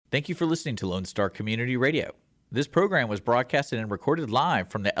Thank you for listening to Lone Star Community Radio. This program was broadcasted and recorded live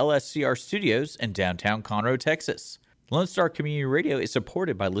from the LSCR studios in downtown Conroe, Texas. Lone Star Community Radio is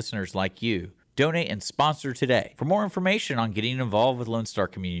supported by listeners like you. Donate and sponsor today. For more information on getting involved with Lone Star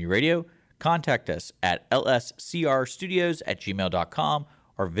Community Radio, contact us at lscrstudios@gmail.com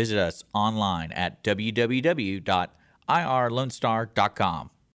or visit us online at www.irlonestar.com.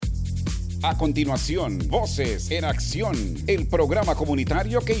 A continuación, Voces en Acción, el programa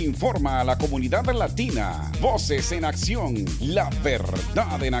comunitario que informa a la comunidad latina. Voces en Acción, la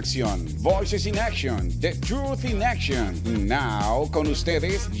verdad en acción. Voices in Action, the truth in action. Now, con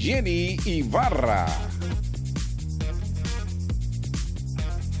ustedes, Jenny Ibarra.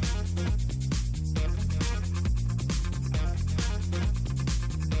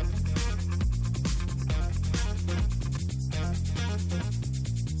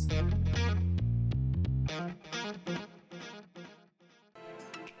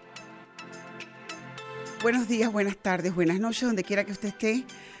 Buenos días, buenas tardes, buenas noches, donde quiera que usted esté.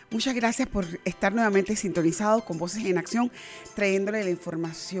 Muchas gracias por estar nuevamente sintonizado con Voces en Acción, trayéndole la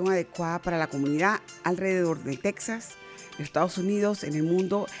información adecuada para la comunidad alrededor de Texas, de Estados Unidos, en el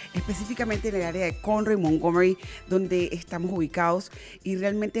mundo, específicamente en el área de Conroe y Montgomery, donde estamos ubicados, y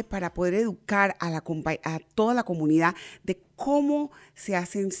realmente para poder educar a toda la comunidad de cómo se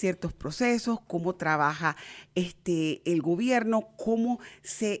hacen ciertos procesos, cómo trabaja el gobierno, cómo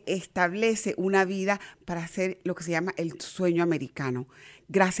se establece una vida para hacer lo que se llama el sueño americano.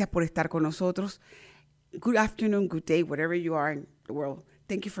 Gracias por estar con nosotros. Good afternoon, good day, wherever you are in the world.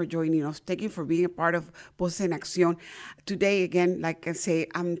 Thank you for joining us. Thank you for being a part of Voces en Acción. Today, again, like I say,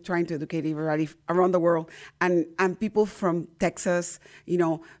 I'm trying to educate everybody around the world and people from Texas,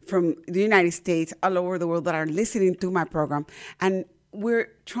 from the United States, all over the world that are listening to my program. And we're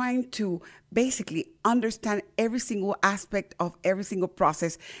trying to basically understand every single aspect of every single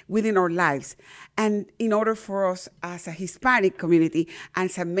process within our lives. And in order for us as a Hispanic community and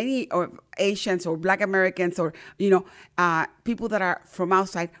as many of Asians or Black Americans or, people that are from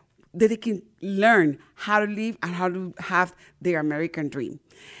outside, that they can learn how to live and how to have their American dream.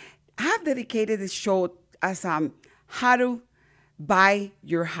 I have dedicated this show as how to buy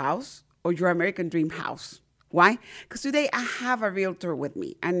your house or your American dream house. Why? Because today I have a realtor with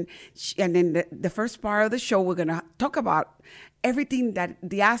me. And in the first part of the show, we're going to talk about everything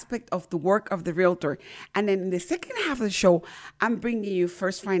the aspect of the work of the realtor. And then in the second half of the show, I'm bringing you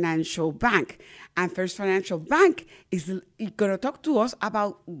First Financial Bank. And First Financial Bank is going to talk to us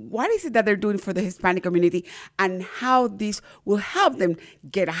about what is it that they're doing for the Hispanic community and how this will help them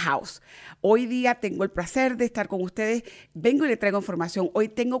get a house. Hoy día tengo el placer de estar con ustedes. Vengo y le traigo información. Hoy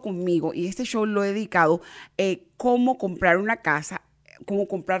tengo conmigo, y este show lo he dedicado, cómo comprar una casa, cómo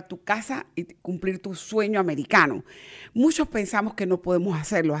comprar tu casa y cumplir tu sueño americano. Muchos pensamos que no podemos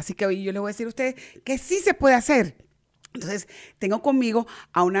hacerlo, así que hoy yo les voy a decir a ustedes que sí se puede hacer. Entonces, tengo conmigo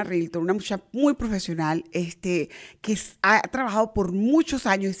a una realtor, una muchacha muy profesional, que ha trabajado por muchos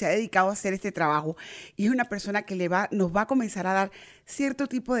años y se ha dedicado a hacer este trabajo. Y es una persona que nos va a comenzar a dar cierto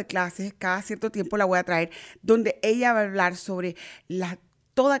tipo de clases, cada cierto tiempo la voy a traer, donde ella va a hablar sobre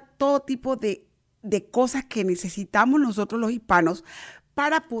todo tipo de cosas que necesitamos nosotros los hispanos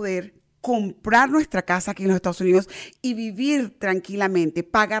para poder comprar nuestra casa aquí en los Estados Unidos y vivir tranquilamente,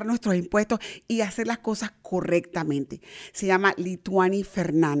 pagar nuestros impuestos y hacer las cosas correctamente. Se llama Lituani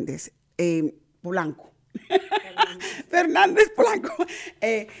Fernández Polanco. Fernández Polanco.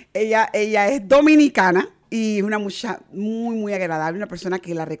 Ella es dominicana y es una muchacha muy, muy agradable, una persona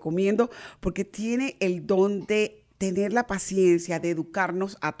que la recomiendo porque tiene el don de tener la paciencia de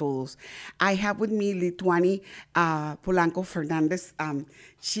educarnos a todos. I have with me Lituani Polanco Fernandez.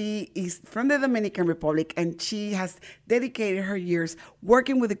 She is from the Dominican Republic, and she has dedicated her years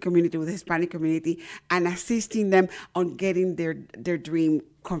working with the community, with the Hispanic community, and assisting them on getting their dream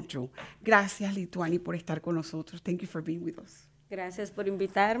come true. Gracias, Lituani, por estar con nosotros. Thank you for being with us. Gracias por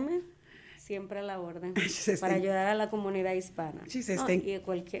invitarme. Siempre a la orden para ayudar a la comunidad hispana. Y a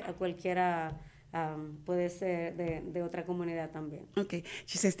cualquiera puede ser de otra comunidad también. Okay.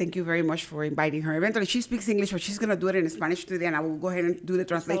 She says thank you very much for inviting her. Eventually, she speaks English, but she's going to do it in Spanish today, and I will go ahead and do the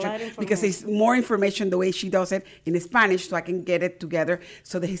translation because it's more information the way she does it in Spanish, so I can get it together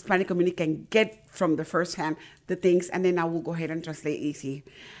so the Hispanic community can get from the first hand the things, and then I will go ahead and translate easy.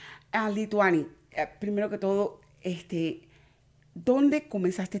 Lituani, primero que todo, ¿dónde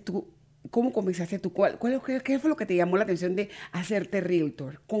comenzaste tú? ¿Cómo comenzaste tú? ¿Qué fue lo que te llamó la atención de hacerte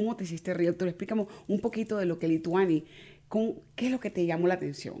realtor? ¿Cómo te hiciste realtor? Explícame un poquito de lo que Lituani, ¿qué es lo que te llamó la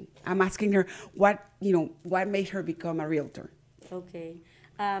atención? I'm asking her what made her become a realtor. Okay.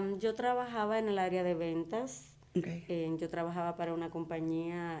 Yo trabajaba en el área de ventas Okay. Yo trabajaba para una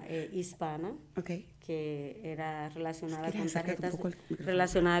compañía hispana que era relacionada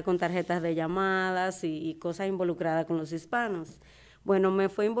con tarjetas de llamadas y cosas involucradas con los hispanos. Bueno, me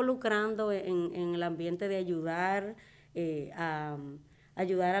fue involucrando en el ambiente de ayudar a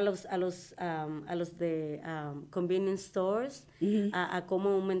los de convenience stores a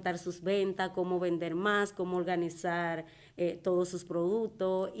cómo aumentar sus ventas, cómo vender más, cómo organizar todos sus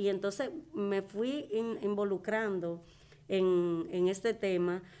productos. Y entonces me fui involucrando en este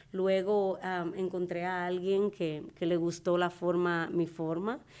tema. Luego encontré a alguien que le gustó mi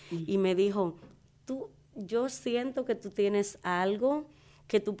forma, y me dijo, yo siento que tú tienes algo,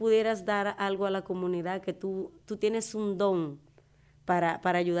 que tú pudieras dar algo a la comunidad, que tú tienes un don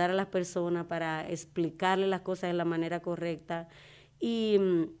para ayudar a las personas, para explicarle las cosas de la manera correcta. Y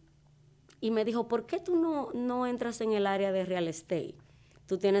me dijo, ¿por qué tú no entras en el área de real estate?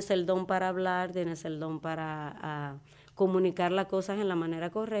 Tú tienes el don para hablar, tienes el don para comunicar las cosas en la manera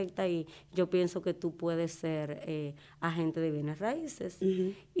correcta, y yo pienso que tú puedes ser agente de bienes raíces.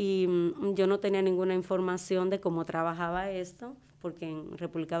 Y yo no tenía ninguna información de cómo trabajaba esto, porque en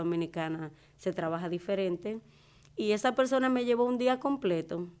República Dominicana se trabaja diferente. Y esa persona me llevó un día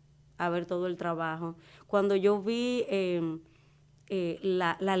completo a ver todo el trabajo. Cuando yo vi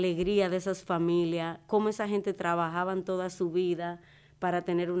la alegría de esas familias, cómo esa gente trabajaban toda su vida para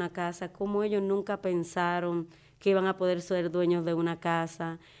tener una casa, cómo ellos nunca pensaron que iban a poder ser dueños de una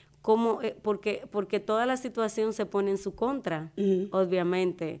casa, porque toda la situación se pone en su contra,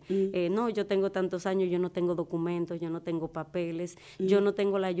 obviamente. No, yo tengo tantos años, yo no tengo documentos, yo no tengo papeles, yo no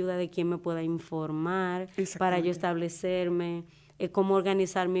tengo la ayuda de quien me pueda informar para yo establecerme, cómo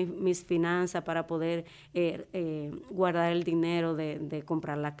organizar mis finanzas para poder guardar el dinero de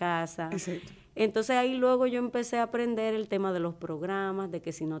comprar la casa. Exacto. Entonces ahí luego yo empecé a aprender el tema de los programas, de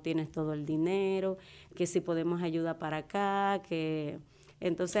que si no tienes todo el dinero, que si podemos ayudar para acá, que...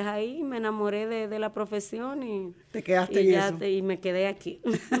 Entonces ahí me enamoré de la profesión y, te quedaste en eso. Y me quedé aquí.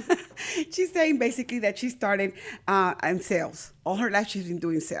 She's saying basically that she started in sales. All her life she's been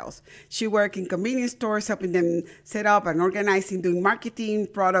doing sales. She worked in convenience stores, helping them set up and organizing, doing marketing,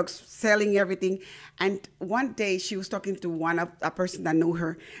 products, selling everything. And one day she was talking to a person that knew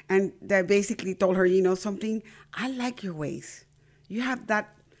her, and they basically told her, you know something, I like your ways. You have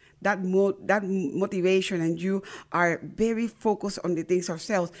that motivation, and you are very focused on the things of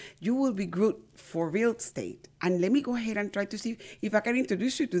sales. You will be good for real estate. And let me go ahead and try to see if I can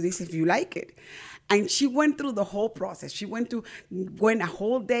introduce you to this if you like it. And she went through the whole process. She went a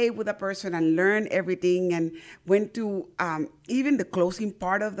whole day with a person and learned everything, and went to even the closing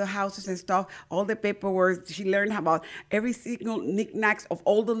part of the houses and stuff, all the paperwork. She learned about every single knickknacks of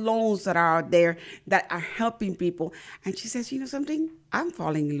all the loans that are out there that are helping people. And she says, you know something? I'm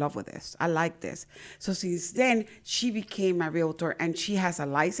falling in love with this. I like this. So since then, she became a realtor, and she has a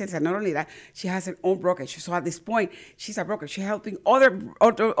license. And not only that, she has her own brokerage. So at this point, she's a broker. She's helping other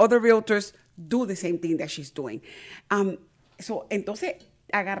realtors do the same thing that she's doing. So entonces,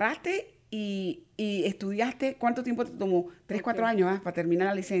 agarraste y estudiaste. ¿Cuánto tiempo te tomó? 3, 4 años para terminar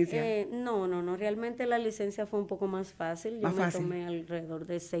la licencia. No. Realmente la licencia fue un poco más fácil. Yo me tomé alrededor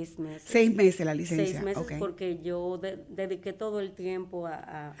de 6 meses. 6 meses la licencia. 6 meses, porque yo dediqué todo el tiempo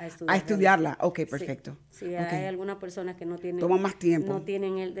a estudiar. A estudiarla. Ok, perfecto. Sí, hay algunas personas que no tienen... Toma más tiempo. No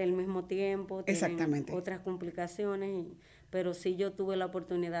tienen el mismo tiempo. Exactamente. Tienen otras complicaciones. Pero sí yo tuve la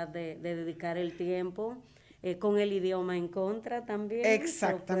oportunidad de dedicar el tiempo con el idioma en contra también.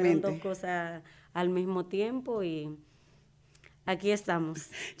 Exactamente. Fueron 2 cosas al mismo tiempo, y aquí estamos.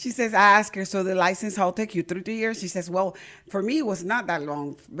 She says, I asked her, so the license, how it'll take you 3 years? She says, well, for me, it was not that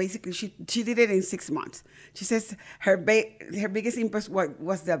long. Basically, she did it in 6 months. She says her biggest impact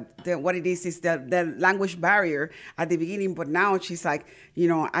was the language barrier at the beginning, but now she's like, you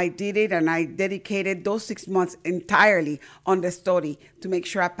know, I did it, and I dedicated those 6 months entirely on the study to make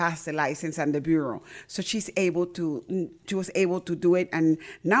sure I passed the license and the bureau. So she was able to do it, and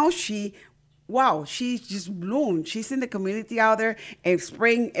now she just bloomed. She's in the community out there and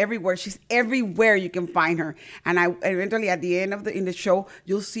spraying everywhere. She's everywhere you can find her. And eventually at the end of in the show,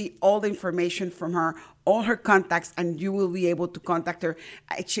 you'll see all the information from her, all her contacts, and you will be able to contact her.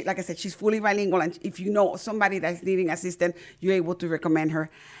 Like I said, she's fully bilingual, and if you know somebody that's needing assistance, you're able to recommend her.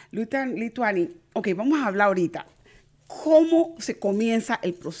 Lituani, okay, vamos a hablar ahorita. ¿Cómo se comienza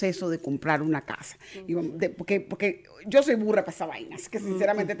el proceso de comprar una casa? Porque yo soy burra para esa vaina, así que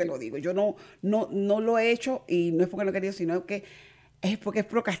sinceramente te lo digo. Yo no lo he hecho, y no es porque no he querido, sino que es porque es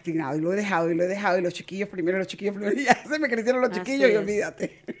procrastinado, y lo he dejado, y los chiquillos primero, ya se me crecieron los chiquillos y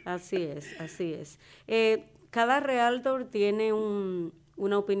olvídate. Así es. Cada realtor tiene un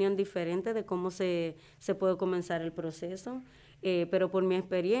una opinión diferente de cómo se puede comenzar el proceso. Pero por mi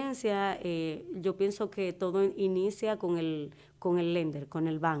experiencia, yo pienso que todo inicia con el lender, con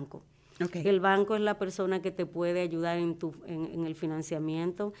el banco. Okay. El banco es la persona que te puede ayudar en el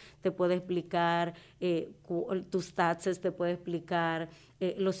financiamiento, te puede explicar tus taxes, te puede explicar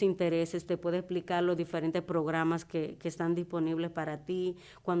los intereses, te puede explicar los diferentes programas que están disponibles para ti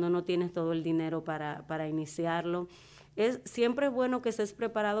cuando no tienes todo el dinero para iniciarlo. Siempre es bueno que estés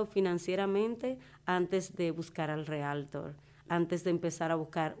preparado financieramente antes de buscar al realtor, antes de empezar a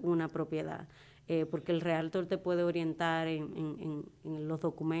buscar una propiedad. Porque el realtor te puede orientar en los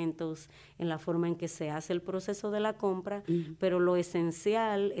documentos, en la forma en que se hace el proceso de la compra, pero lo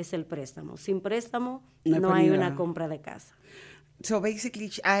esencial es el préstamo. Sin préstamo no hay una compra de casa. So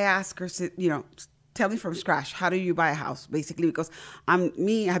basically, I ask her, tell me from scratch, how do you buy a house, basically, because I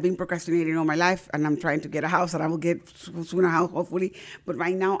have been procrastinating all my life, and I'm trying to get a house, and I will get soon a house, hopefully, but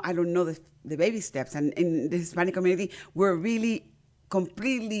right now, I don't know the baby steps, and in the Hispanic community, we're really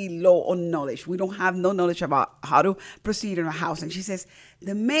completely low on knowledge. We don't have no knowledge about how to proceed in a house. And she says,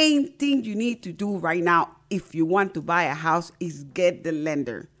 the main thing you need to do right now if you want to buy a house is get the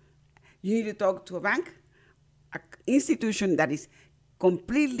lender. You need to talk to a bank, an institution that is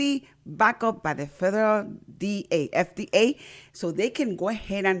completely backed up by the federal FDA, so they can go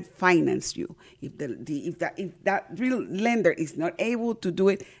ahead and finance you. If that real lender is not able to do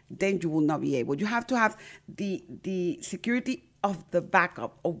it, then you will not be able. You have to have the security of the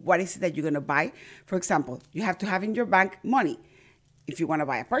backup of what is it that you're going to buy. For example, you have to have in your bank money if you want to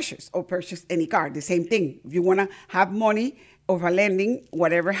buy a purchase or purchase any car, the same thing. If you want to have money or a lending,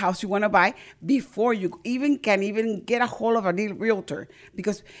 whatever house you want to buy, before you can get a hold of a realtor,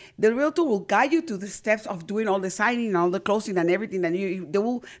 because the realtor will guide you to the steps of doing all the signing and all the closing and everything. And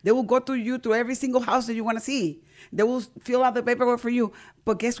they will go through you to every single house that you want to see. They will fill out the paperwork for you.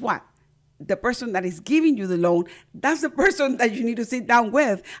 But guess what? The person that is giving you the loan, that's the person that you need to sit down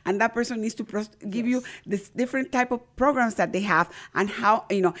with, and that person needs to give you this different type of programs that they have and how,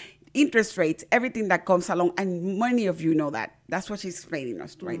 interest rates, everything that comes along, and many of you know that. That's what she's explaining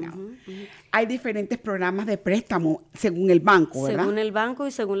us right now. Hay diferentes programas de préstamo según el banco, ¿verdad? Según el banco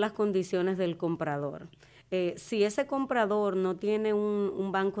y según las condiciones del comprador. Si ese comprador no tiene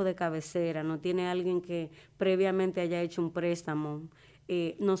un banco de cabecera, no tiene alguien que previamente haya hecho un préstamo,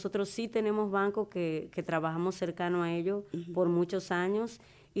 nosotros sí tenemos bancos que trabajamos cercano a ellos por muchos años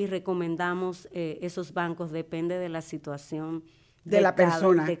y recomendamos esos bancos, depende de la situación de la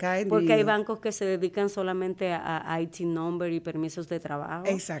persona. Porque hay bancos que se dedican solamente a IT number y permisos de trabajo.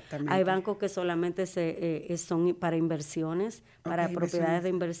 Exactamente. Hay bancos que solamente son para inversiones, para propiedades de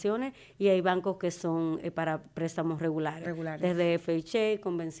inversiones, y hay bancos que son para préstamos regulares. Desde FHA,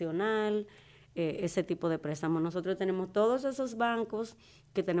 convencional, ese tipo de préstamos. Nosotros tenemos todos esos bancos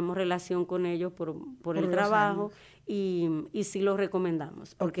que tenemos relación con ellos por el trabajo y sí los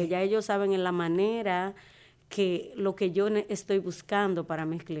recomendamos, porque ya ellos saben en la manera que lo que yo estoy buscando para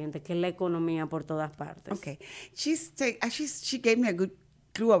mis clientes, que es la economía por todas partes. Okay. She gave me a good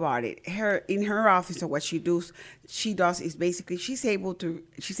clue about it. In her office, or what she does is basically she's able to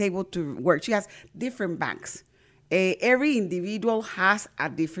work. She has different banks. Every individual has a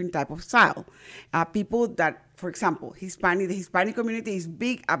different type of style. People that, for example, the Hispanic community is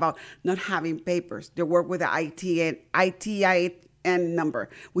big about not having papers. They work with the ITIN number,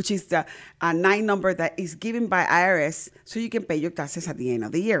 which is the 9 number that is given by IRS so you can pay your taxes at the end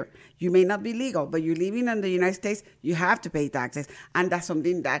of the year. You may not be legal, but you're living in the United States, you have to pay taxes. And that's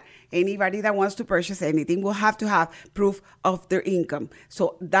something that anybody that wants to purchase anything will have to have proof of their income.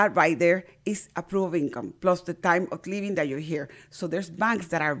 So that right there is a proof of income, plus the time of living that you're here. So there's banks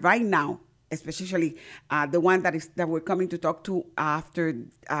that are right now, especially the one that we're coming to talk to after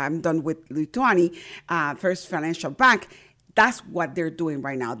I'm done with Lituani, First Financial Bank. That's what they're doing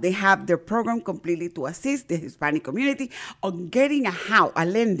right now. They have their program completely to assist the Hispanic community on getting a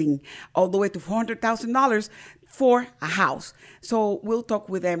lending all the way to $400,000 for a house. So we'll talk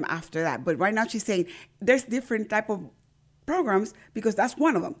with them after that. But right now she's saying there's different type of programs because that's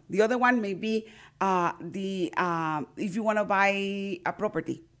one of them. The other one may be if you want to buy a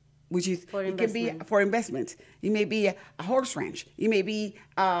property, which is it can be for investments. It may be a horse ranch. It may be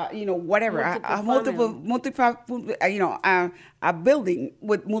whatever a building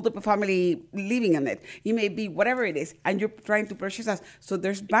with multiple family living in it. It may be whatever it is, and you're trying to purchase us. So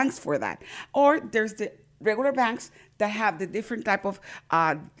there's banks for that, or there's the regular banks that have the different type of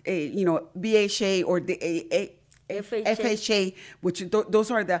BHA or the FHA, which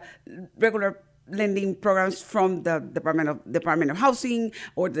those are the regular lending programs from the Department of Housing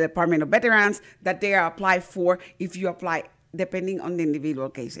or the Department of Veterans that they are applied for if you apply depending on the individual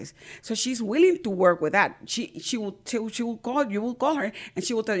cases. So she's willing to work with that. She will call, you will call her, and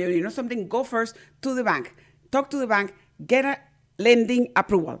she will tell you, you know something, go first to the bank, talk to the bank, get a lending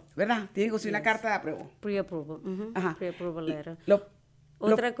approval, ¿verdad? Tiene que ser una carta de apruebo. Pre-approval, Ajá. pre-approval letter. Lo-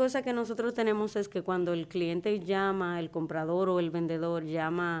 Otra cosa que nosotros tenemos es que cuando el cliente llama, el comprador o el vendedor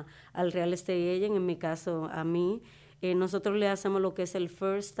llama al real estate agent, en mi caso a mí, nosotros le hacemos lo que es el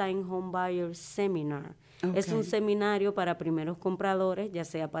First Time Home Buyer Seminar. Okay. Es un seminario para primeros compradores, ya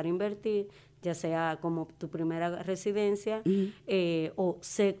sea para invertir, ya sea como tu primera residencia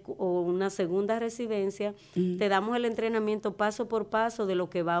o una segunda residencia. Te damos el entrenamiento paso por paso de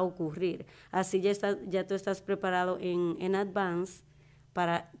lo que va a ocurrir. Así ya tú estás preparado en advance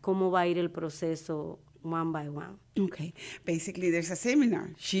para cómo va a ir el proceso one by one. Okay. Basically, there's a seminar.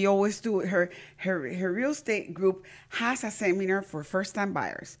 She always do her real estate group has a seminar for first-time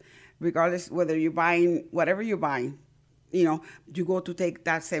buyers, regardless whether you're buying whatever you're buying. You know, you go to take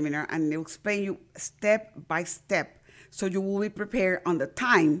that seminar, and they'll explain you step by step, so you will be prepared on the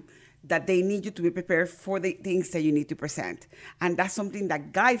time that they need you to be prepared for the things that you need to present, and that's something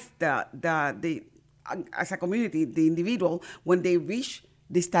that guides the as a community, the individual, when they reach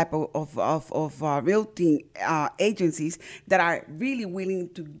this type of realty agencies that are really willing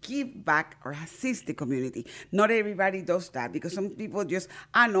to give back or assist the community. Not everybody does that, because some people just,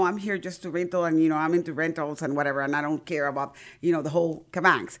 no, I'm here just to rental, and, you know, I'm into rentals and whatever, and I don't care about, you know, the whole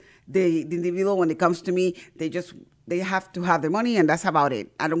cabanks. The individual, when it comes to me, they have to have the money, and that's about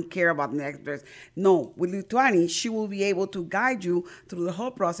it. I don't care about the extras. No, with Lituani, she will be able to guide you through the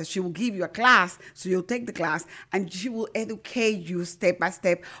whole process. She will give you a class, so you'll take the class, and she will educate you step by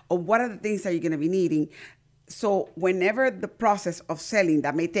step of what are the things that you're going to be needing. So whenever the process of selling,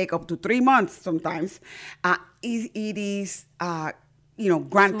 that may take up to 3 months sometimes, it is you know,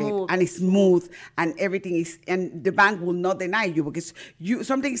 granted, smooth. And it's smooth, and everything is, and the bank will not deny you, because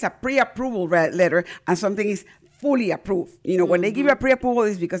something is a pre-approval letter and something is fully approved. You know, when they give you a pre-approval,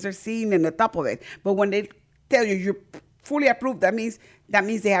 it's because they're seeing in the top of it. But when they tell you you're fully approved, that means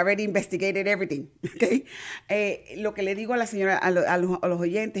they already investigated everything. Okay. Lo que le digo a la señora, a los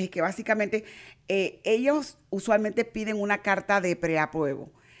oyentes, es que básicamente ellos usualmente piden una carta de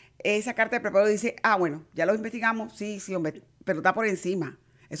preapruebo. Esa carta de preapruebo dice, bueno, ya lo investigamos, sí, hombre, pero está por encima.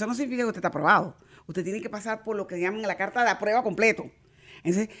 Eso no significa que usted está aprobado. Usted tiene que pasar por lo que llaman la carta de aprueba completo.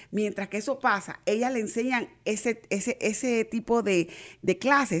 Entonces, mientras que eso pasa, ellas le enseñan ese tipo de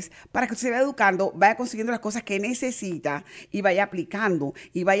clases para que usted se vaya educando, vaya consiguiendo las cosas que necesita y vaya aplicando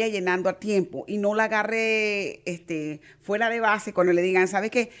y vaya llenando a tiempo, y no la agarre fuera de base cuando le digan,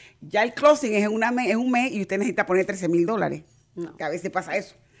 ¿sabe qué? Ya el closing es un mes y usted necesita poner $13,000. No. Que a veces pasa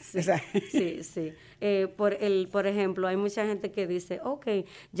eso. Sí, o sea. Sí. Por ejemplo, hay mucha gente que dice, ok,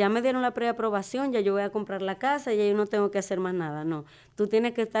 ya me dieron la preaprobación, ya yo voy a comprar la casa, ya yo no tengo que hacer más nada. No, tú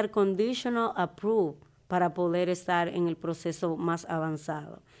tienes que estar conditional approved para poder estar en el proceso más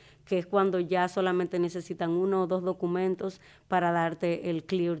avanzado, que es cuando ya solamente necesitan 1 o 2 documentos para darte el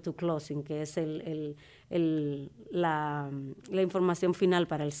clear to closing, que es la información final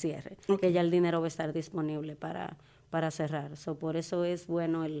para el cierre, okay. Que ya el dinero va a estar disponible para cerrar. Por eso es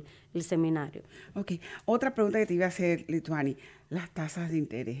bueno el seminario. Ok. Otra pregunta que te iba a hacer, Lituani. Las tasas de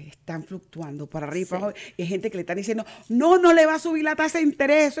interés están fluctuando para arriba y para abajo. Y hay gente que le están diciendo, no le va a subir la tasa de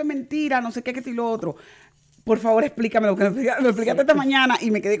interés, eso es mentira, no sé qué, y lo otro. Por favor, explícame lo que lo explicaste esta mañana y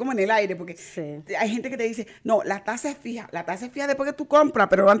me quedé como en el aire, porque hay gente que te dice, no, la tasa es fija después que tú compras,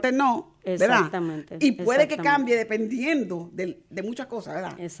 pero antes no, ¿verdad? Exactamente. Y puede que cambie dependiendo de muchas cosas,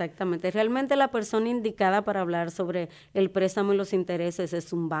 ¿verdad? Exactamente. Realmente la persona indicada para hablar sobre el préstamo y los intereses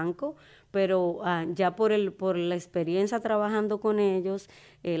es un banco, pero ya por la experiencia trabajando con ellos,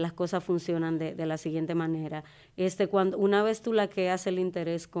 las cosas funcionan de la siguiente manera. Una vez tú laqueas el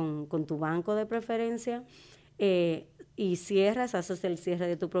interés con tu banco de preferencia, y haces el cierre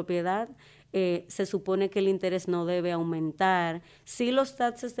de tu propiedad, se supone que el interés no debe aumentar. Sí, los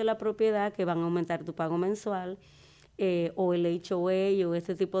taxes de la propiedad que van a aumentar tu pago mensual, o el HOA o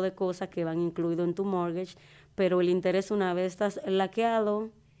este tipo de cosas que van incluido en tu mortgage, pero el interés, una vez estás laqueado,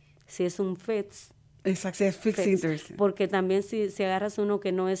 si es un fix. Exacto, es fixed interest. Porque también si agarras uno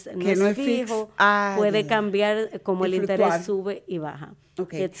que no es fijo, puede cambiar como el interés sube y baja.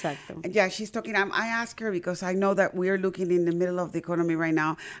 Okay. Exacto. Yeah, she's talking. I ask her because I know that we are looking in the middle of the economy right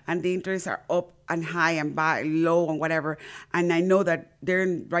now, and the interests are up and high and low and whatever. And I know that they're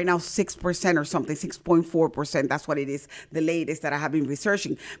right now 6% or something, 6.4%. That's what it is, the latest that I have been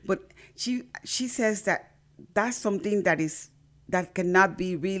researching. But she says that that's something that cannot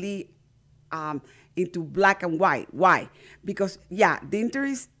be really into black and white. Why? Because, the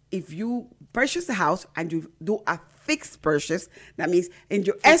interest, if you purchase the house and you do a fixed purchase, that means in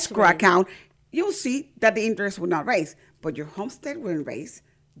your escrow account, you'll see that the interest will not raise, but your homestead will raise,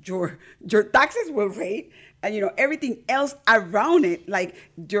 your taxes will raise, and everything else around it, like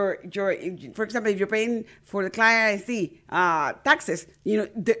your for example, if you're paying for the client taxes,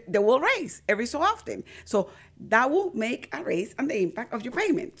 they will raise every so often. So that will make a raise on the impact of your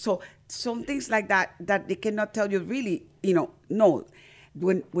payment. So some things like that they cannot tell you really, no.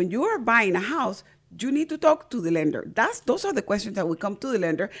 When you are buying a house, you need to talk to the lender. Those are the questions that will come to the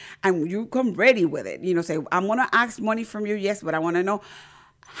lender, and you come ready with it. Say, I'm going to ask money from you, yes, but I want to know,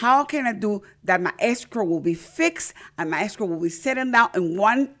 how can I do that my escrow will be fixed and my escrow will be settled down in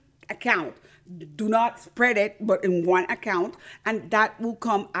one account? Do not spread it, but in one account, and that will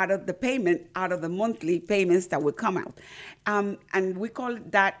come out of the payment, out of the monthly payments that will come out. And we call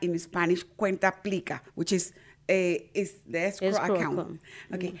that in Spanish cuenta plica, which is the escrow account.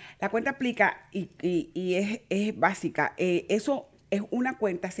 Okay. La cuenta plica y es básica. Eso es una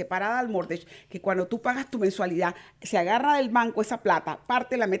cuenta separada al mortgage, que cuando tú pagas tu mensualidad, se agarra del banco esa plata,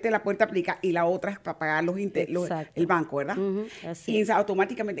 parte la mete en la cuenta plica y la otra es para pagar el banco, ¿verdad? Y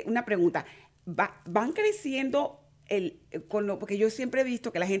automáticamente, una pregunta, ¿van creciendo porque yo siempre he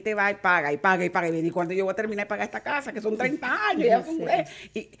visto que la gente va y paga, y cuando yo voy a terminar de pagar esta casa, que son 30 años,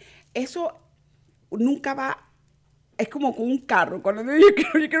 y eso nunca va. Es como con un carro. Cuando yo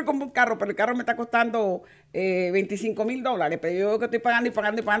quiero comprar un carro, pero el carro me está costando $25,000, pero yo que estoy pagando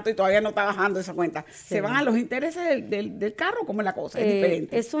y todavía no está bajando esa cuenta. Sí. Se van a los intereses del carro, ¿cómo es la cosa? Es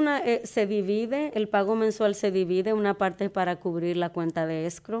diferente. Se divide, el pago mensual se divide, una parte para cubrir la cuenta de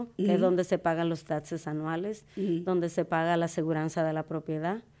escrow, que es donde se pagan los taxes anuales, donde se paga la aseguranza de la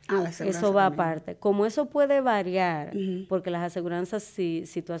propiedad. Eso va aparte. Como eso puede variar, porque las aseguranzas, si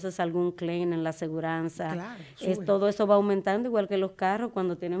tú haces algún claim en la aseguranza, todo eso va aumentando, igual que los carros,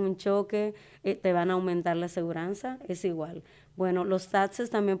 cuando tienes un choque, te van a aumentar la aseguranza, es igual. Bueno, los taxes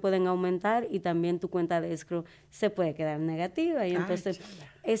también pueden aumentar y también tu cuenta de escrow se puede quedar negativa. Y entonces,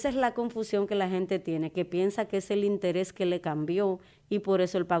 esa es la confusión que la gente tiene, que piensa que es el interés que le cambió y por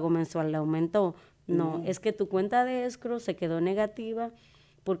eso el pago mensual le aumentó. No, es que tu cuenta de escrow se quedó negativa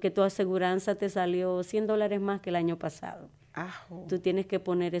porque tu aseguranza te salió $100 más que el año pasado. Tú tienes que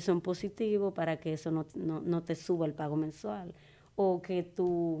poner eso en positivo para que eso no te suba el pago mensual. O que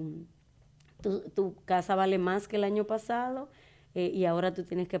tu casa vale más que el año pasado y ahora tú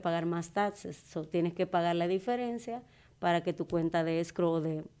tienes que pagar más taxes. Tienes que pagar la diferencia para que tu cuenta de escrow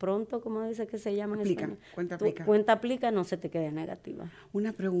de pronto, como dice que se llama en español, cuenta aplica, no se te quede negativa.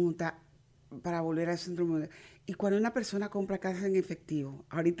 Una pregunta para volver al centro mundial. Y cuando una persona compra casa en efectivo,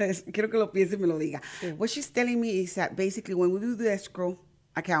 ahorita quiero que lo piense y me lo diga. Sí. What she's telling me is that basically when we do the escrow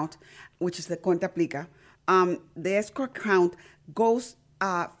account, which is the cuenta aplica, the escrow account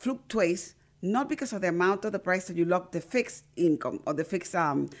fluctuates not because of the amount of the price that you lock the fixed income or the fixed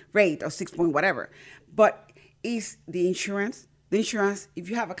rate or 6 point whatever, but is the insurance. The insurance, if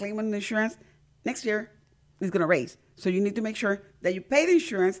you have a claim on the insurance, next year it's going to raise. So you need to make sure that you pay the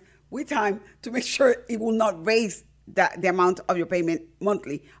insurance with time to make sure it will not raise the amount of your payment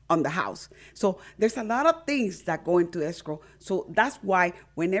monthly on the house. So there's a lot of things that go into escrow. So that's why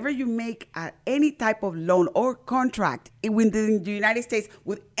whenever you make any type of loan or contract within the United States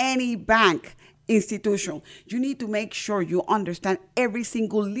with any bank institution, you need to make sure you understand every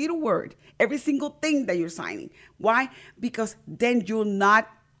single little word, every single thing that you're signing. Why? Because then you'll not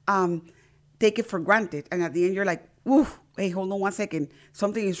take it for granted. And at the end, you're like, ooh, hey, hold on 1 second.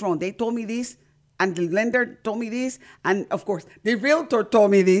 Something is wrong. They told me this, and the lender told me this, and of course, the realtor told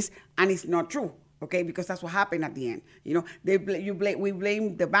me this, and it's not true, okay? Because that's what happened at the end. We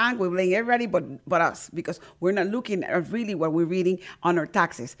blame the bank, we blame everybody but us, because we're not looking at really what we're reading on our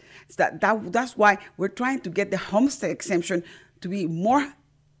taxes. So that's why we're trying to get the homestead exemption to be more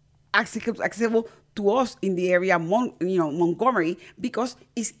accessible to us in the area, Montgomery, because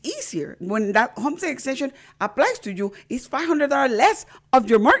it's easier. When that homestead exemption applies to you, it's $500 less of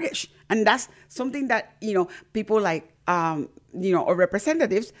your mortgage. And that's something that, people like, or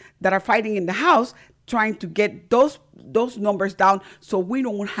representatives that are fighting in the House, trying to get those numbers down so we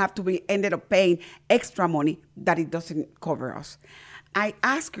don't have to be ended up paying extra money that it doesn't cover us. I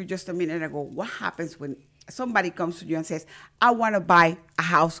asked you just a minute ago, what happens when somebody comes to you and says, I want to buy a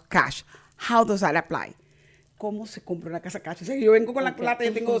house cash? How does that apply? cómo se compra una casa cash. O sea, yo vengo con la plata,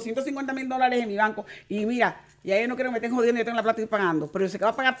 yo tengo $250,000 en mi banco y mira, y ahí no quiero que me estén jodiendo, yo tengo la plata y pagando, pero yo sé que va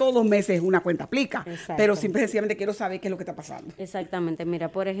a pagar todos los meses una cuenta aplica. Exacto. Pero simple y sencillamente quiero saber qué es lo que está pasando. Exactamente,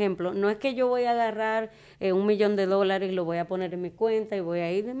 mira, por ejemplo, no es que yo voy a agarrar $1 millón y lo voy a poner en mi cuenta y voy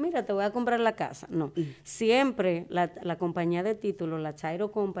a ir, mira, te voy a comprar la casa. No, siempre la compañía de títulos, la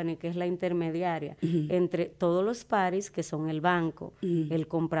Title Company, que es la intermediaria entre todos los paris, que son el banco, el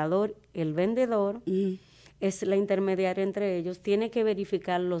comprador, el vendedor, es la intermediaria entre ellos, tiene que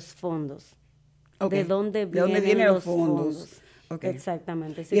verificar los fondos. Okay. ¿De dónde vienen los fondos? Okay.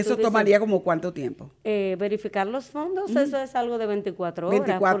 Exactamente. Si ¿y eso tomaría como cuánto tiempo? Verificar los fondos, eso es algo de 24 horas.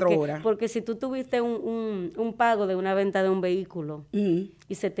 24 horas. Porque si tú tuviste un pago de una venta de un vehículo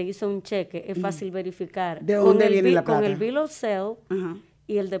y se te hizo un cheque, es fácil verificar. ¿De dónde viene la plata? Con el bill of sale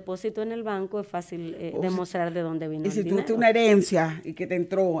y el depósito en el banco es fácil demostrar de dónde viene el dinero. Y si tuviste una herencia y que te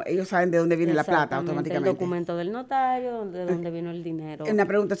entró, ellos saben de dónde viene la plata automáticamente. El documento del notario, de dónde vino el dinero. Una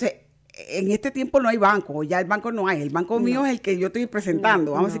pregunta, en este tiempo no hay banco, ya el banco no hay. El banco mío es el que yo estoy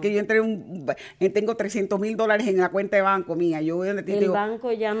presentando. Vamos a decir que yo tengo $300,000 en la cuenta de banco mía. Yo voy donde el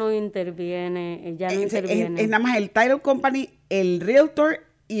banco ya no interviene, es nada más el title company, el realtor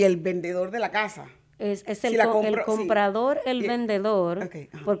y el vendedor de la casa. Es el comprador, el vendedor,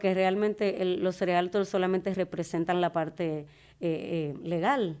 porque realmente los realtors solamente representan la parte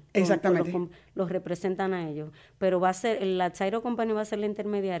legal. Exactamente. Los representan a ellos. Pero la Title Company va a ser la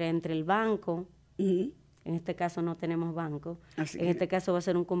intermediaria entre el banco, en este caso no tenemos banco, este caso va a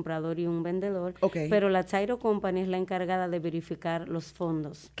ser un comprador y un vendedor, pero la Title Company es la encargada de verificar los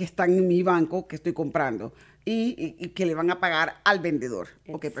fondos. Que están en mi banco que estoy comprando y que le van a pagar al vendedor.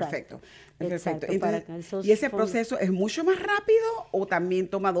 Exacto. Ok, perfecto. Exacto. Entonces, ¿y ese proceso es mucho más rápido o también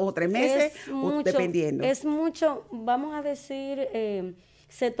toma 2 o 3 meses? Dependiendo. Es mucho, vamos a decir,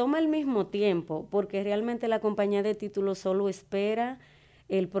 se toma el mismo tiempo porque realmente la compañía de títulos solo espera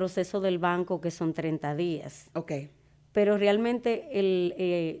el proceso del banco, que son 30 días. Ok. Pero realmente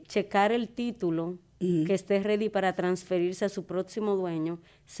el checar el título que esté ready para transferirse a su próximo dueño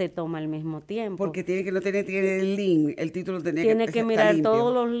se toma al mismo tiempo. Porque tiene el link, el título tiene que mirar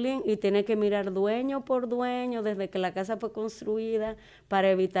todos los links y tiene que mirar dueño por dueño desde que la casa fue construida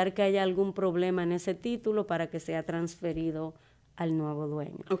para evitar que haya algún problema en ese título para que sea transferido al nuevo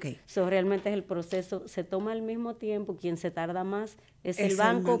dueño. Okay. Realmente es el proceso, se toma al mismo tiempo, quien se tarda más es el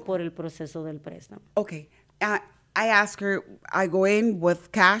banco por el proceso del préstamo. Okay. I ask her, I go in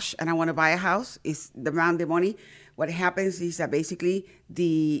with cash and I want to buy a house. It's the amount of money. What happens is that basically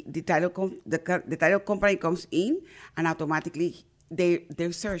the title company comes in and automatically they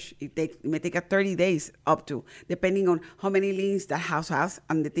search. It may take 30 days up to, depending on how many liens that house has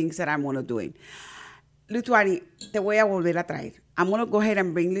and the things that I'm going to do. Lituani, te voy a volver a traer. I'm going to go ahead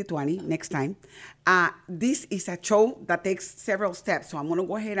and bring Lituani next time. This is a show that takes several steps. So I'm going to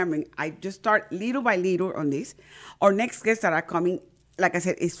go ahead and I just start little by little on this. Our next guests that are coming, like I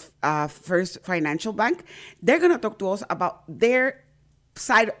said, is First Financial Bank. They're going to talk to us about their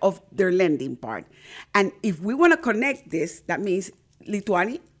side of their lending part. And if we want to connect this, that means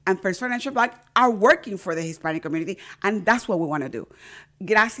Lituani and First Financial Bank are working for the Hispanic community, and that's what we want to do.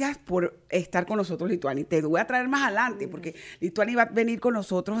 Gracias por estar con nosotros, Lituani. Te voy a traer más adelante, porque Lituani va a venir con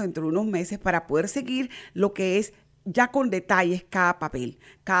nosotros dentro de unos meses para poder seguir lo que es ya con detalles cada papel,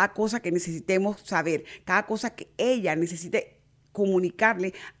 cada cosa que necesitemos saber, cada cosa que ella necesite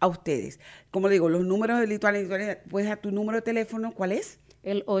comunicarle a ustedes. Como le digo, los números de Lituani, ¿puedes dar tu número de teléfono? ¿Cuál es?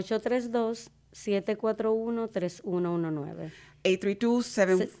 El 832-741-3119.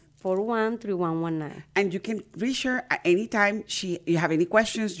 832-741-3119. And you can reach her at any time you have any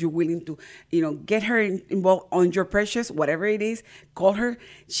questions, you're willing to, get her involved on your purchase, whatever it is, call her.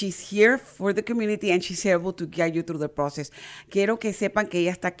 She's here for the community and she's able to guide you through the process. Quiero que sepan que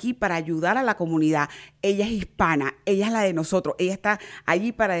ella está aquí para ayudar a la comunidad. Ella es hispana, ella es la de nosotros. Ella está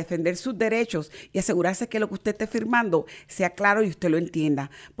allí para defender sus derechos y asegurarse que lo que usted esté firmando sea claro y usted lo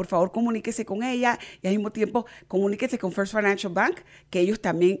entienda. Por favor, comuníquese con ella y al mismo tiempo comuníquese con First Financial Bank, que ellos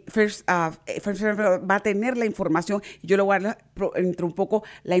también, First va a tener la información. Yo le voy a dar entre un poco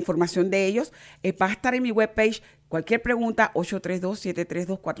la información de ellos. Va a estar en mi webpage. Cualquier pregunta,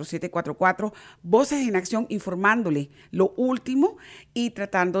 832-732-4744. Voces en Acción, informándole lo último y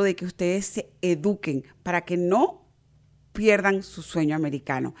tratando de que ustedes se eduquen para que no pierdan su sueño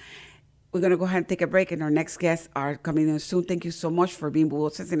americano. We're going to go ahead and take a break, and our next guests are coming in soon. Thank you so much for being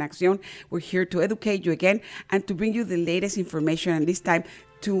Voces en Acción. We're here to educate you again and to bring you the latest information, and this time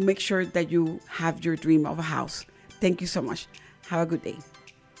to make sure that you have your dream of a house. Thank you so much. Have a good day.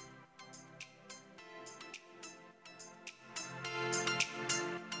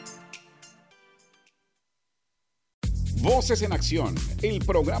 Voces en Acción, el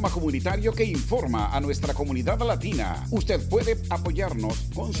programa comunitario que informa a nuestra comunidad latina. Usted puede apoyarnos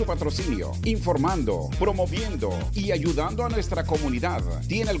con su patrocinio, informando, promoviendo y ayudando a nuestra comunidad.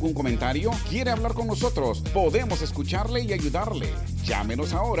 ¿Tiene algún comentario? ¿Quiere hablar con nosotros? Podemos escucharle y ayudarle.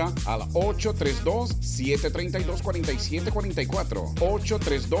 Llámenos ahora al 832-732-4744.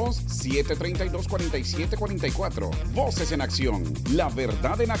 832-732-4744. Voces en Acción, la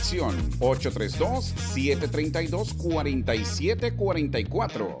verdad en acción. 832-732-4744.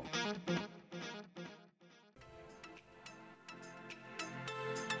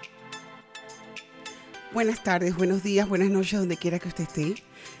 Buenas tardes, buenos días, buenas noches, donde quiera que usted esté.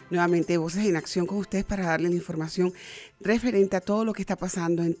 Nuevamente, Voces en Acción con ustedes para darle la información referente a todo lo que está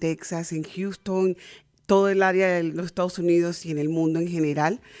pasando en Texas, en Houston, todo el área de los Estados Unidos y en el mundo en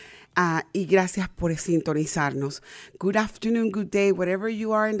general. Y gracias por sintonizarnos. Good afternoon, good day, wherever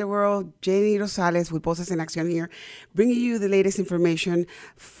you are in the world. Jenny Rosales with Voces en Acción here, bringing you the latest information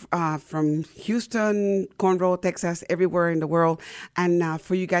from Houston, Conroe, Texas, everywhere in the world, and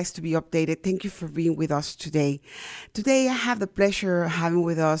for you guys to be updated. Thank you for being with us today. Today, I have the pleasure of having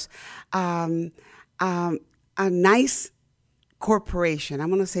with us a nice corporation. I'm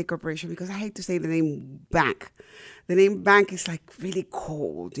going to say corporation because I hate to say the name bank. The name bank is like really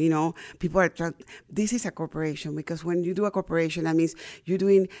cold, you know. People are this is a corporation because when you do a corporation, that means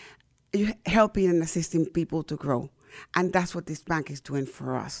you're helping and assisting people to grow. And that's what this bank is doing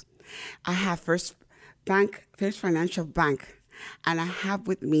for us. I have First Financial Bank, and I have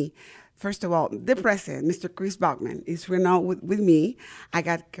with me, first of all, the president, Mr. Chris Bachman, is right now with me. I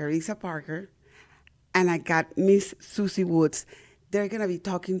got Carissa Parker, and I got Miss Susie Woods. They're going to be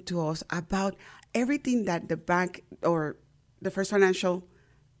talking to us about everything that the bank or the First Financial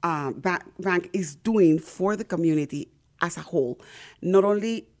Bank is doing for the community as a whole. Not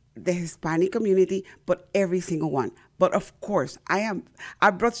only the Hispanic community, but every single one. But of course, I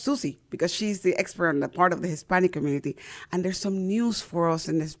brought Susie because she's the expert on the part of the Hispanic community. And there's some news for us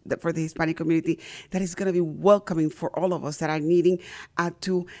for the Hispanic community that is going to be welcoming for all of us that are needing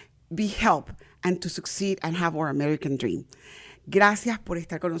to be helped and to succeed and have our American dream. Gracias por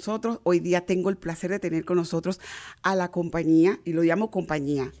estar con nosotros. Hoy día tengo el placer de tener con nosotros a la compañía, y lo llamo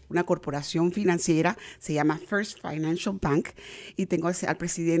compañía, una corporación financiera, se llama First Financial Bank, y tengo al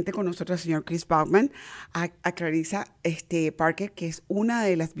presidente con nosotros, el señor Chris Bachman, a Clarissa Parker, que es una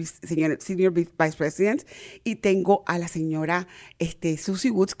de las Senior Vice Presidents, y tengo a la señora Susie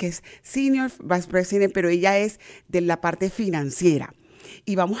Woods, que es Senior Vice President, pero ella es de la parte financiera.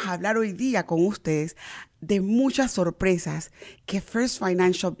 Y vamos a hablar hoy día con ustedes de muchas sorpresas que First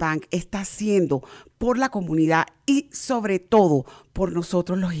Financial Bank está haciendo por la comunidad y sobre todo por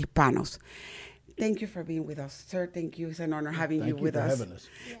nosotros los hispanos. Thank you for being with us, sir. Thank you. It's an honor having you with us. Thank you for having us.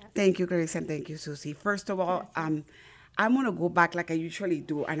 Yeah. Thank you, Grace, and thank you, Susie. First of all, I'm going to go back like I usually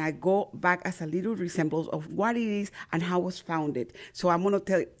do, and I go back as a little resemblance of what it is and how it was founded. So I'm going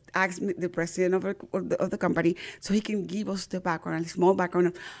to ask the president of the company so he can give us the background, a small background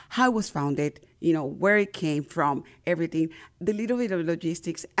of how it was founded, you know, where it came from, everything, the little bit of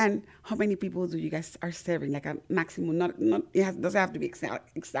logistics, and how many people do you guys are serving, like a maximum, doesn't have to be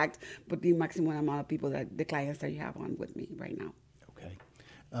exact, but the maximum amount of people that the clients that you have on with me right now. Okay.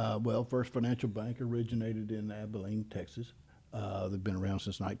 Well, First Financial Bank originated in Abilene, Texas. They've been around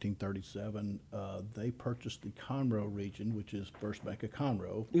since 1937. They purchased the Conroe region, which is First Bank of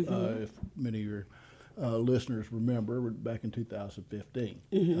Conroe. If many of your listeners remember, back in 2015.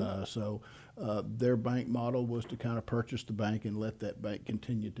 So their bank model was to kind of purchase the bank and let that bank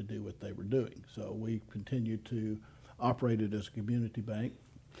continue to do what they were doing. So we continued to operate it as a community bank.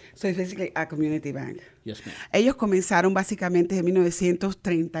 So it's basically a community bank. Yes, ma'am. Ellos comenzaron básicamente en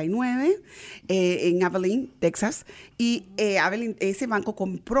 1939 en Abilene, Texas, y ese banco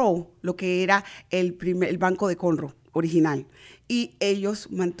compró lo que era el banco de Conroe original. Y ellos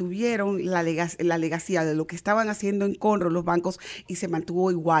mantuvieron la legacía de lo que estaban haciendo en Conroe los bancos y se mantuvo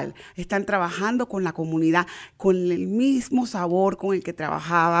igual. Están trabajando con la comunidad con el mismo sabor con el que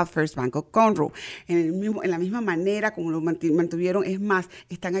trabajaba First Bank of Conroe. En la misma manera como lo mantuvieron, es más,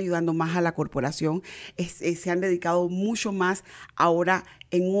 están ayudando más a la corporación. Se han dedicado mucho más ahora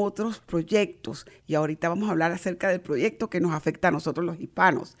en otros proyectos. Y ahorita vamos a hablar acerca del proyecto que nos afecta a nosotros los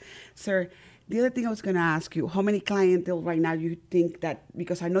hispanos. Sir, the other thing I was going to ask you, how many clientele right now you think that,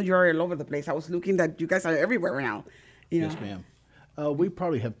 because I know you're all over the place, I was looking that you guys are everywhere now. Yes, ma'am. We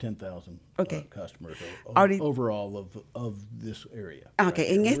probably have 10,000 customers overall of this area. Okay,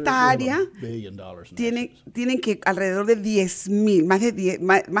 right en now. esta área $1 billion in tienen que alrededor de 10,000, más de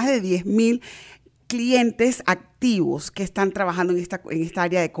 10,000 clientes activos que están trabajando en esta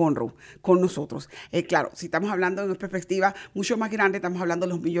área de Conroe con nosotros. Claro, si estamos hablando de una perspectiva mucho más grande, estamos hablando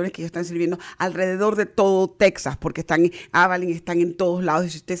de los millones que ellos están sirviendo alrededor de todo Texas, porque están en Abilene, están en todos lados. Y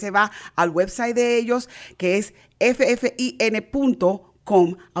si usted se va al website de ellos, que es ffin.com,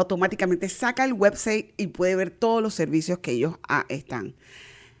 automáticamente saca el website y puede ver todos los servicios que ellos están.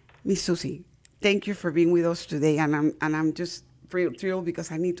 Miss Susie, thank you for being with us today, and I'm just thrilled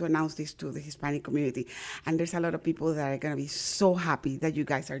because I need to announce this to the Hispanic community. And there's a lot of people that are going to be so happy that you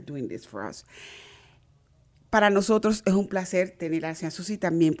guys are doing this for us. Para nosotros es un placer tener a señora Susie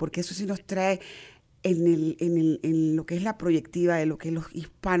también, porque Susie nos trae en lo que es la proyectiva de lo que los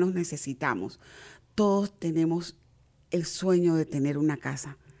hispanos necesitamos. Todos tenemos el sueño de tener una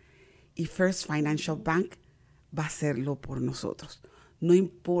casa. Y First Financial Bank va a hacerlo por nosotros. No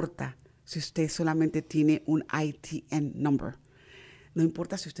importa si usted solamente tiene un ITN number. No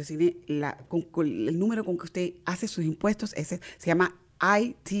importa si usted tiene el número con que usted hace sus impuestos, ese se llama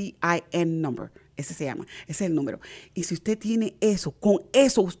ITIN number. Ese se llama, ese es el número. Y si usted tiene eso, con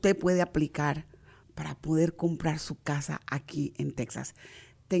eso usted puede aplicar para poder comprar su casa aquí en Texas.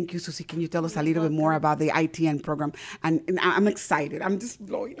 Thank you, Susie. Can you tell us a little bit more about the ITN program? And I'm excited. I'm just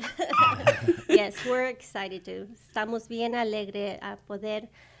blowing. Yes, we're excited too. Estamos bien alegres a poder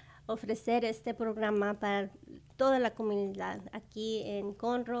ofrecer este programa para toda la comunidad aquí en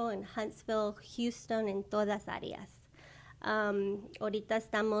Conroe, en Huntsville, Houston, en todas áreas. Ahorita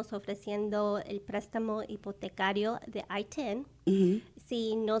estamos ofreciendo el préstamo hipotecario de I-10.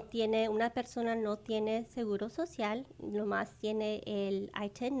 Si una persona no tiene seguro social, nomás tiene el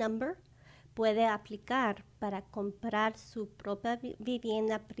I-10 number, puede aplicar para comprar su propia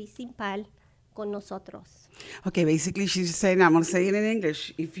vivienda principal con nosotros. Okay, basically she's saying, I'm going to say it in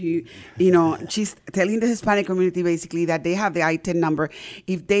English. If she's telling the Hispanic community basically that they have the I-10 number.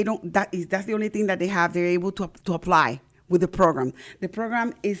 If they don't, that's the only thing that they have, they're able to apply with the program. The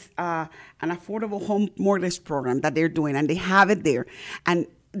program is an affordable home mortgage program that they're doing, and they have it there. And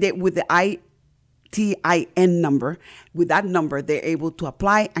with the ITIN number, with that number, they're able to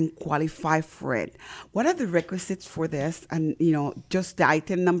apply and qualify for it. What are the requisites for this? And, just the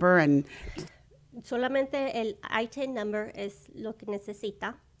ITIN number and... Solamente el ITIN number es lo que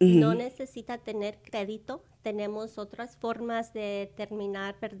necesita. No necesita tener crédito. Tenemos otras formas de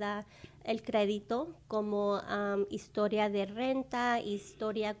determinar, ¿verdad?, el crédito, como historia de renta,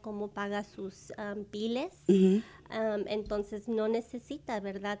 historia cómo paga sus biles. Entonces no necesita,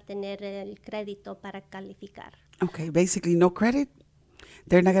 ¿verdad?, tener el crédito para calificar. Okay, basically no credit.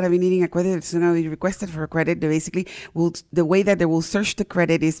 They're not going to be needing a credit. It's going to be requested for a credit. They basically the way that they will search the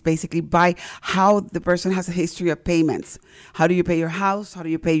credit is basically by how the person has a history of payments. How do you pay your house? How do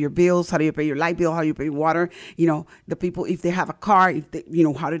you pay your bills? How do you pay your light bill? How do you pay water? The people, if they have a car,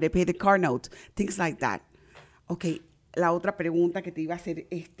 how do they pay the car note? Things like that. Okay, la otra pregunta que te iba a hacer,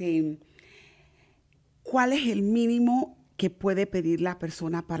 ¿cuál es el mínimo que puede pedir la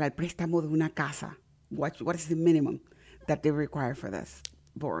persona para el préstamo de una casa? What is the minimum that they require for this?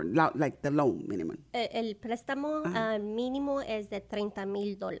 For like the loan minimum. El préstamo mínimo es de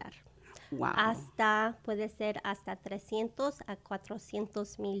 $30,000. Wow. Puede ser hasta $300,000 a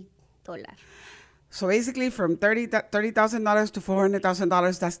 $400,000. So basically from $30,000 to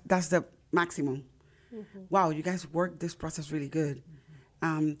 $400,000, that's the maximum. Wow, you guys work this process really good.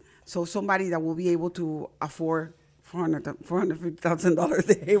 So somebody that will be able to afford $450,000,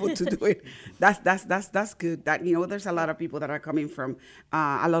 they're able to do it. That's good. That there's a lot of people that are coming from